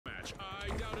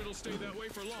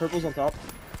Purple's on top.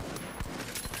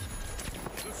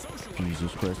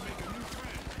 Jesus Christ.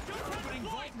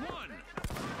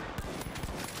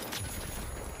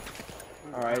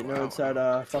 Alright, no, it's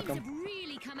at fuck him.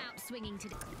 Really come out swinging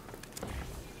today.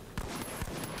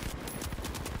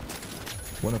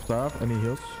 One up top, any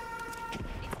heals? It's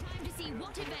time to see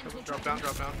what event will Drop down,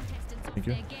 drop down. Thank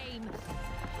you.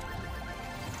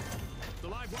 The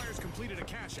live wires completed a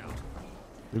cash out.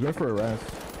 You're going for a ras.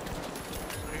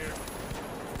 Right here.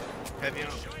 Heavy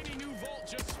out. Shiny new vault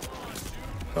just spawned, dude.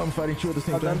 Oh, I'm fighting two at the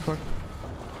same time. Fuck.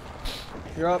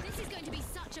 You're up. This is going to be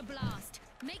such a blast.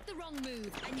 Make the wrong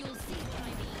move and you'll see what I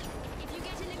mean. If you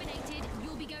get eliminated,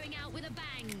 you'll be going out with a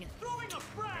bang. Throwing a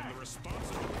frag! And the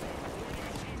responsibility of avoiding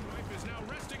a team wipe is now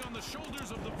resting on the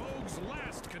shoulders of the Vogue's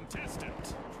last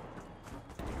contestant.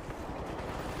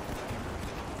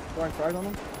 Throwing frag on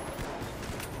him.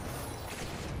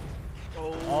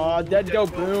 Oh, Dead go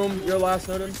boom. Your last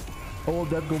noted. Oh,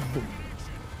 dead go boom.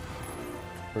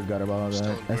 Forgot about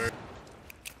that.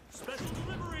 Special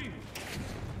delivery!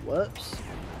 Whoops.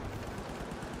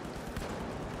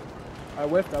 I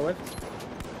whiffed. Oh,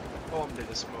 I'm dead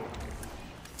to smoke.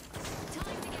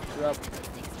 You're up.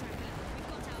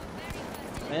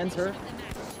 Man's hurt.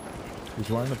 He's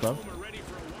running up.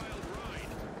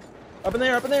 Up in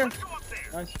there.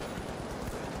 Nice.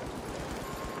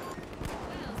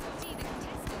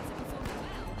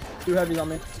 Two heavies on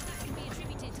me.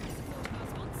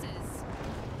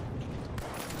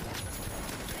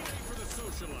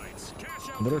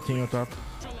 Another team on top.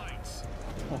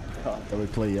 Oh god. That we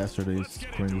played yesterday's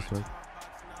going this way.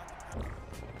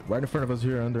 Right in front of us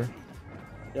here under.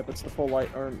 Yep, it's the full white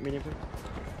or medium.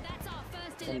 That's our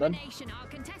first I'm done. elimination. Our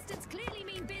contestants clearly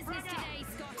mean business today,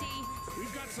 Scotty.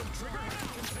 We've got some trigger happy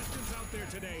contestants out there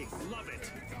today. Love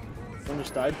it. One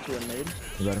just died to a nade.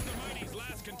 You got him. Mighty's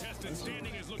last contestant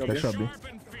standing is Go looking shot, B. sharp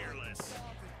and fearless.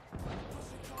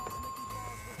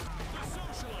 The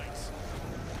socialites.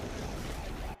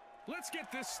 Let's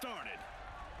get this started.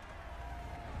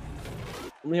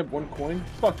 Only have one coin.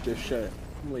 Fuck this shit.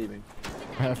 I'm leaving.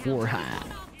 I have 4. Our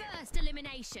first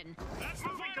elimination. That's the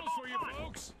finals for you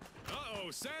folks. Uh-oh,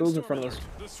 Who's in front of us?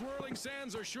 alert. The swirling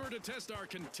sands are sure to test our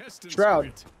contestants.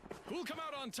 Shroud. Who'll come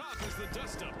out on top as the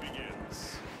dust-up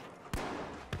begins? In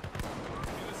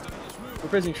a stylish move, We're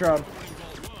facing Shroud. opening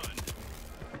vault 1.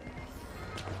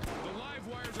 The live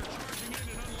wires are charging in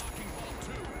and unlocking vault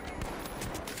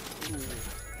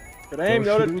 2. Good aim,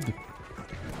 noted. Shoot.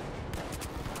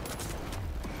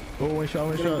 Oh, one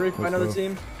shot. Getting briefed by Let's another go.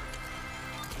 team. Tap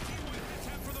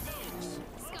for the Vogues.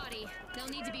 Scotty, they'll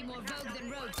need to be more rogue than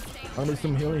rogue to stay I need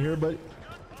some healing here, but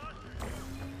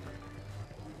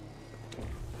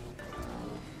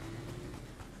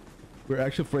we're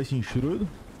actually facing SHROUD.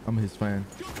 I'm his fan.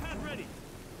 Pad ready.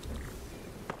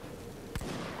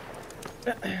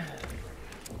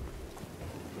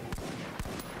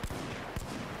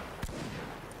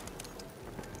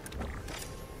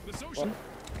 The social.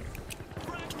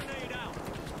 Frag grenade out.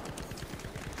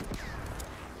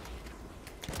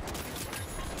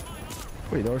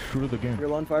 Wait, that was SHROUD again. You're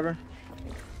lone fiber.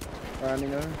 Or I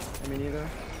mean either.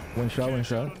 One shot.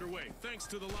 Underway, thanks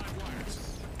to the live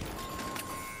wires.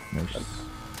 Nice.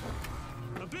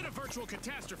 A bit of virtual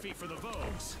catastrophe for the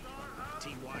Vogues.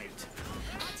 Team wiped.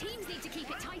 Our teams need to keep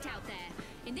it tight out there.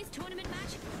 In this tournament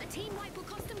match, a team wipe will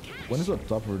cost them cash. One is up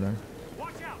top over there.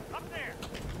 Watch out, up there.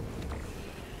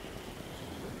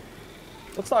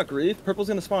 Let's not grieve. Purple's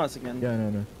gonna spawn us again. Yeah,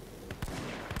 no.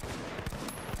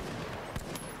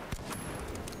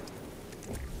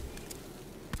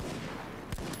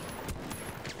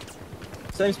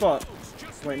 Same spot.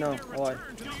 Wait, no. I lied.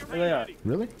 Where they at?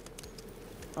 Really?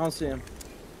 I don't see him.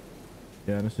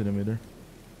 Yeah, I don't see them either.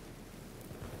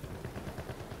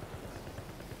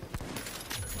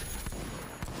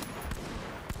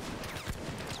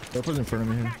 Purple's in front of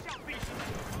me here.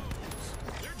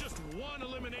 They're just one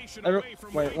elimination Every away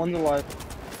from wait, one's alive.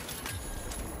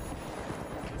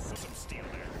 some steal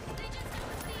there. They just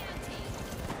upped the ante.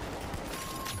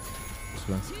 This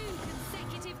one. 2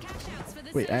 consecutive cash outs for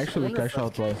the Wait, actually, wonder if cash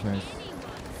out twice. Nice.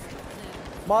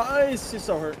 My eyes, he's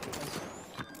so hurt.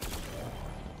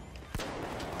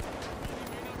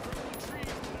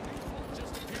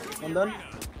 I'm done.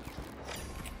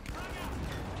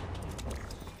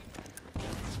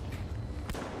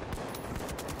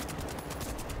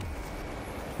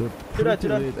 They're Do pretty that, do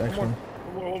that. late, One actually.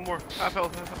 One more. Half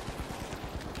health.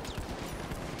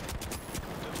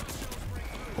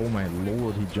 Oh my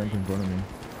lord, he jumped in front of me.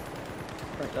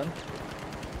 Right, done.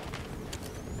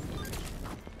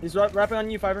 He's wrapping on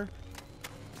you, Fiverr.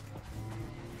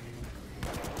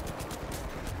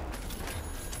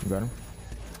 You got him?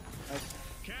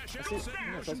 Cash I out see- sash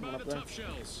yeah, that's by one up the there. tough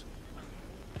shells.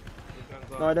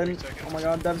 Guns on No, I 30 didn't. seconds. Oh my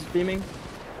god, Dev's beaming.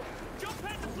 Jump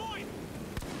pad deployed.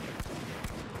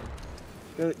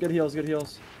 Good heals, good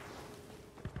heals.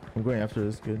 I'm going after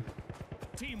this. Good.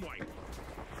 Team wipe.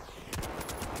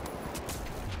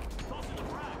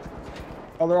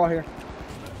 Oh, they're all here.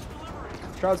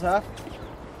 Shroud's half.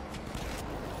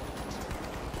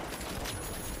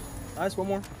 Nice, one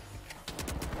more.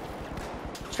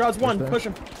 Shroud's one, there. push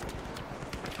him. The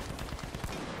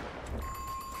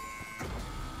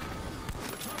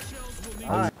tough shells will need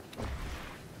Nice.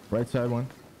 Right side one.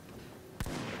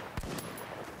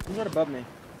 He's right above me.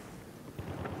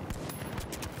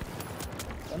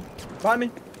 Behind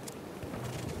me.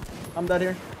 I'm dead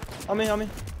here. On me, on me.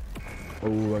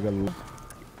 Oh, I got a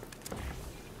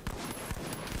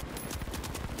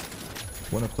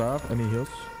one up top. Any heals?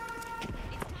 It's time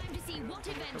to see what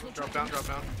event will Drop try down, to drop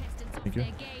down. knock the contestants off Thank you.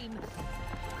 their game.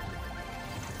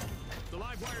 the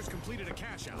live wires completed a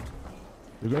cash out.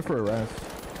 You're going for a ras.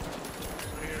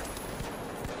 Right here.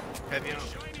 Heavy out.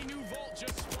 Shiny new vault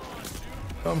just spawned, dude.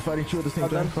 Oh, I'm fighting two at the same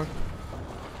Okay. time. Fuck.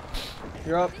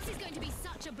 You're up. This is going to be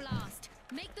such a blast.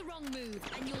 Make the wrong move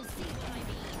and you'll see what I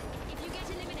mean. If you get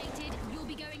eliminated, you'll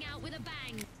be going out with a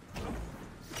bang.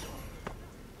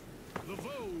 The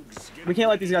Vogues We can't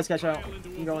let these guys catch out. pile into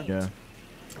a I'm going. vault. Yeah.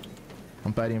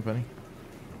 I'm fighting. I'm fighting.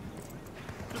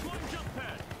 Deploying jump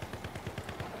pad.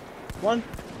 One.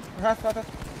 Half.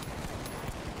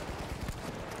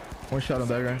 One shot on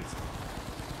that guy.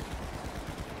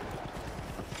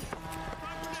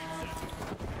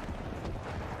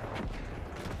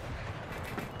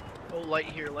 Oh, light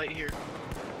here, light here.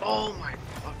 Oh my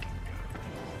fucking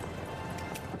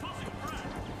Tossing a frag.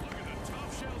 Look at the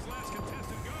tough shells last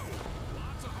contestant go.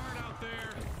 Lots of heart out there.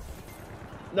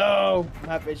 No. I'm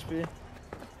half HP.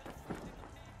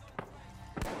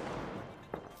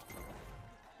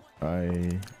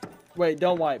 Wait,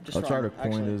 don't wipe. Just I'll try run, to coin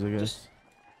actually. this, I guess. Just,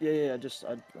 yeah. Just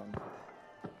run.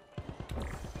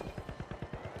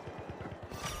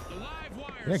 The live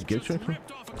wires Yeah, get just you.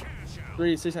 ripped off a cash out.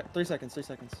 3 seconds. 3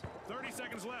 seconds. 30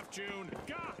 seconds left, June.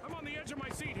 Gah, I'm on the edge of my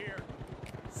seat here.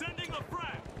 Sending a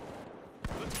frag. The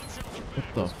tough shells are back.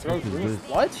 What the fuck is this?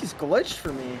 What? He's glitched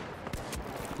for me.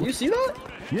 You see that? Road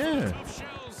ahead. Yeah. Tough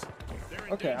shells. They're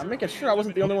in Okay, danger I'm of making being sure I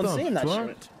wasn't the only one What the seeing that fuck?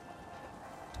 shit.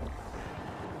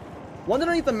 One's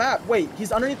underneath the map. Wait,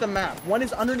 he's underneath the map. One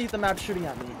is underneath the map shooting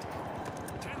at me.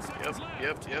 10 seconds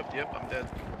left. Yep, I'm dead.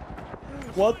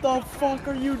 What the fuck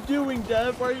are you doing,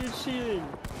 Dev? Why are you cheating?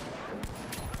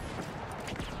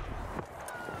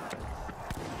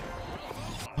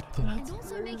 And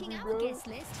also making our guest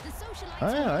list, the socialites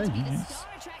Ah, want to be the yes. star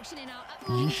attraction in our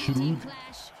upcoming team SHROUD.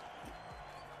 clash.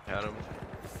 Had him.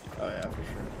 Oh yeah, for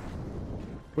sure.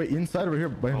 Wait, inside over here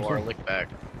by Oh, our himself. lick back.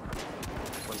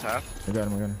 One's half. I got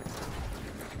him.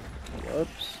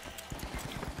 Whoops.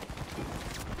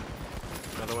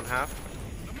 Another one half.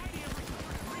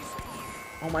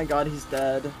 Oh my god, he's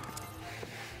dead.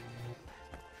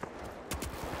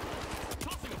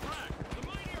 Tossing a frag. The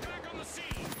mighty are back on the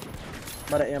scene.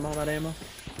 I'm out of ammo.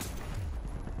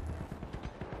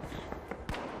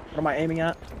 What am I aiming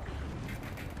at?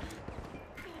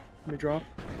 Let me drop.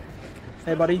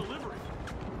 Hey, buddy. Let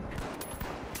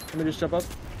me just jump up.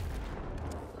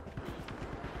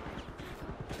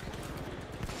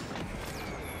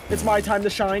 It's my time to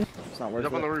shine. It's not worth He's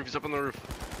up on the it. roof, he's up on the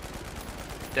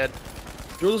roof. Dead.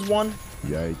 Jules is one.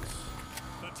 Yikes.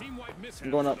 The team wide mishap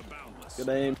I'm going for up. the boundless. Good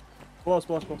aim. Close.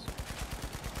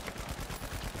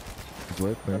 It's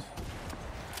lit. Nice.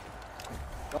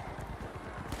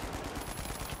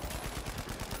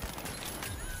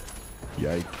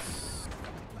 Yikes.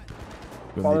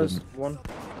 Gonna Oh, need there's a- one.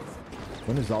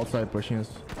 One is outside pushing us.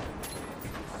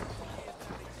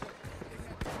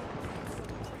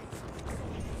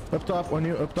 Up top on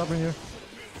you. Up top on you.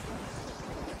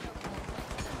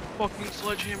 Fucking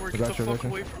sledgehammer, get got the you, fuck got you.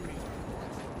 away from me.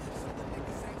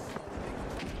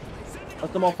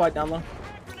 Let them all fight down low.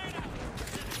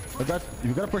 I got.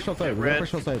 You gotta push outside. We gotta red.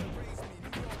 push outside.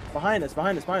 Behind us.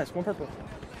 One purple.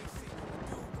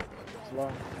 It's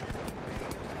low.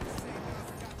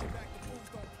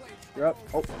 You're up.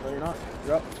 Oh, no, you're not.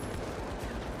 You're up.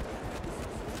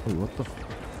 Wait, what the? The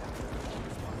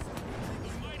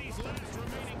mighty's last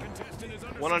remaining contestant is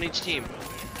under One on each team.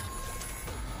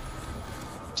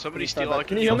 Somebody Start steal back. all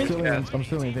Can you heal me? I'm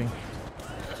stealing anything.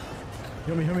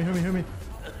 Heal me.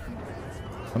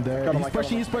 I'm there. Got him, He's I got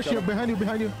pushing. him, He's pushing. got him.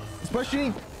 Behind you. He's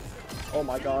pushing. Oh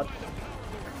my god.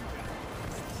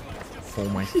 Oh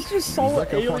my. He's just He's so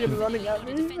like a alien fucking- running at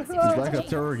me. It's like a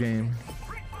terror game.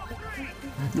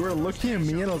 You were looking at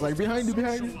me and I was like, behind you.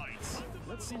 lights.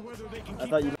 Let's see whether they can I keep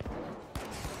thought you.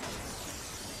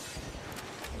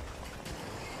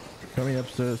 Coming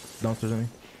upstairs, downstairs, I mean.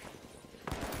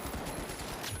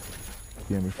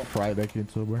 Yeah, we fry back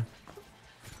into bro.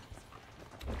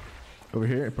 Over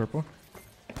here, in purple.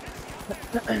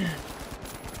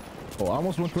 Oh, I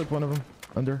almost one clip one of them.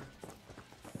 Under.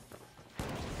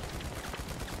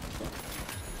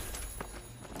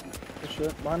 Good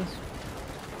shit. Minus.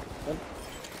 Good.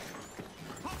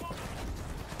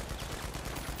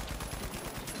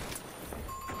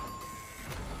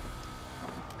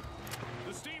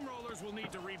 The steamrollers will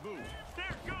need to reboot.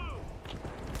 There go!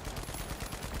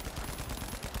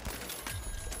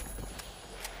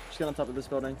 Just get on top of this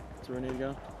building. That's where we need to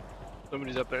go.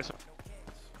 Somebody's up there.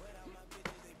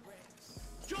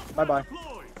 Bye bye.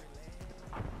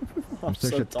 I'm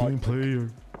such a team player.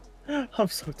 I'm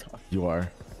so tired. You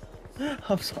are.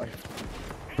 I'm sorry.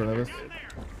 In front of us.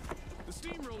 The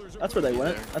steamrollers are That's where they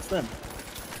went. That's them.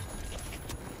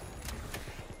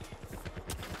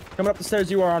 Coming up the stairs.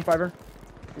 You are on Fiverr.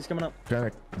 He's coming up. Kind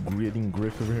of reading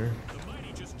griff over here. The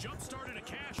mighty just jump-started a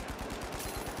cash.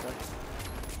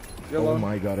 You're Oh alone.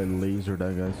 my god, I lasered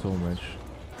that guy so much.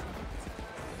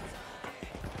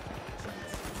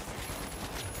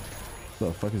 What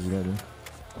the fuck is he gonna do?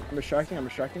 I'm distracting. I'm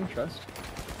distracting. Trust.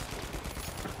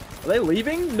 Are they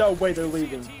leaving? No way, they're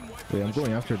leaving. Yeah, I'm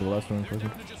going after the last one.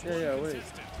 Yeah, wait.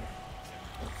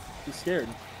 He's scared.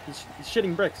 He's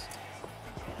shitting bricks.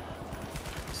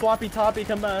 Sloppy Toppy,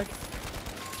 come back.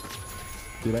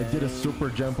 Dude, I did a super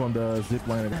jump on the zip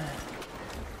line.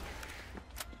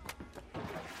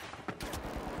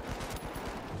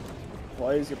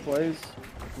 Plays, your plays.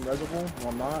 From Reservoir. No,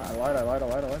 I'm not. I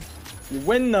lied. You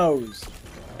win those.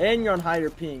 And you're on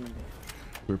higher ping.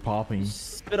 We're popping.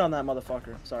 Spit on that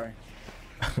motherfucker. Sorry.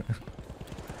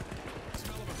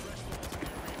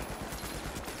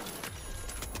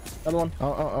 Another one.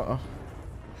 Oh.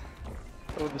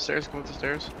 Go with the stairs. Go with the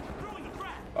stairs.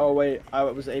 Oh wait, I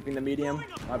was aping the medium.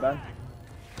 My bad.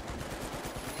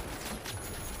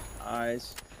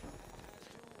 Eyes.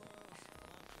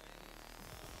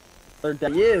 They're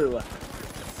dead. You.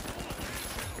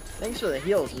 Thanks for the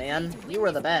heals, man. You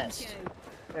were the best.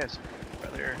 Yes,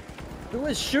 brother. Who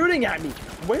is shooting at me?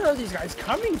 Where are these guys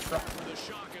coming from? The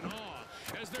shock and awe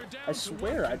as they're down I to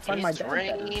swear, one I'd find my It's dad better.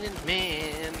 raining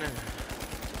men.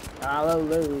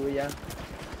 Hallelujah.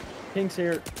 Pink's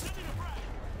here.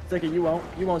 Stick it, you won't.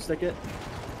 You won't stick it.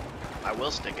 I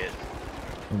will stick it.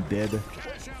 I'm dead.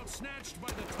 push out snatched by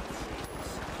the top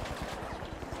shots.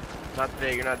 Not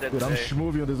today. You're not dead Dude, I'm today.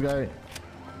 schmoving on this guy.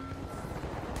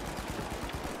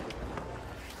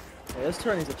 Yeah, this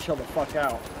turn needs to chill the fuck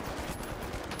out.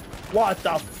 What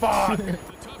the fuck? The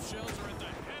tough shells are at the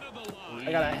head of the line.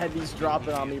 I got a heavy's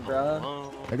dropping on me, bruh.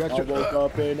 Oh, I got I you. woke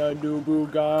up in a new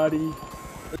Bugatti.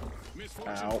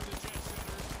 Misfortune Ow. for the Jets.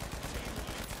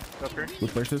 up here.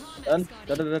 Let's flash this. Done?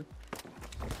 Done.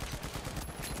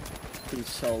 He's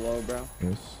so low, bro.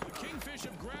 Yes. The Kingfish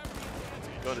have grabbed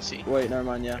the Go to C. Wait, never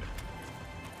mind, yeah.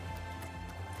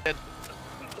 Dead.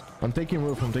 I'm taking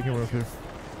roof here.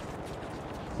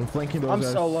 I'm flanking those I'm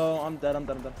guys. so low. I'm dead. Okay,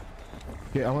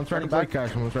 I'm gonna try to Running play back.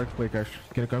 cash.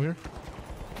 Can you come here?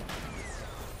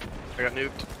 I got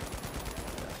nuked.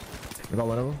 I got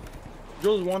one of them.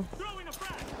 Jules one.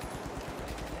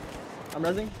 I'm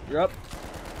rezzing. You're up.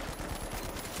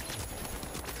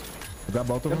 I got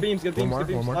both of them. Good beams, good beams, good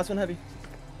beams. One more. Last one heavy.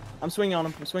 I'm swinging on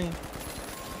him. I'm swinging.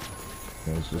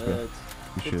 Yeah, it's just Good.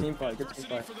 Good Good shit. team fight. Good team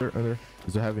fight. Under.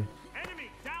 Is it heavy? enemy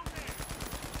down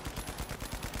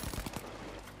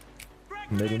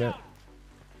there. Maybe not.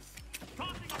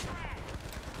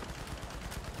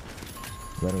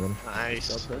 Got him. Nice.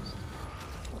 So close.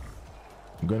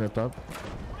 I'm going up top.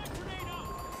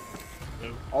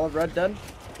 All of red dead.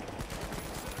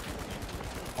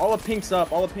 All of pink's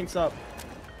up. All of pink's up.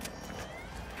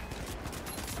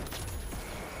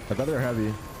 I thought they were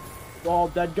heavy. All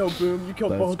dead. Go boom. You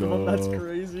killed Let's both of them. That's go.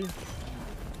 crazy.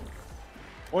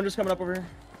 One just coming up over here.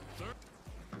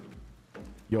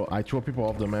 Yo, I throw people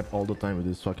off the map all the time with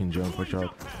this fucking jump. Watch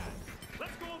out.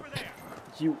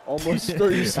 You almost threw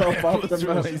yourself off the I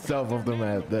threw map. myself off the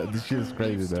map. This shit is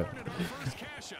crazy, though.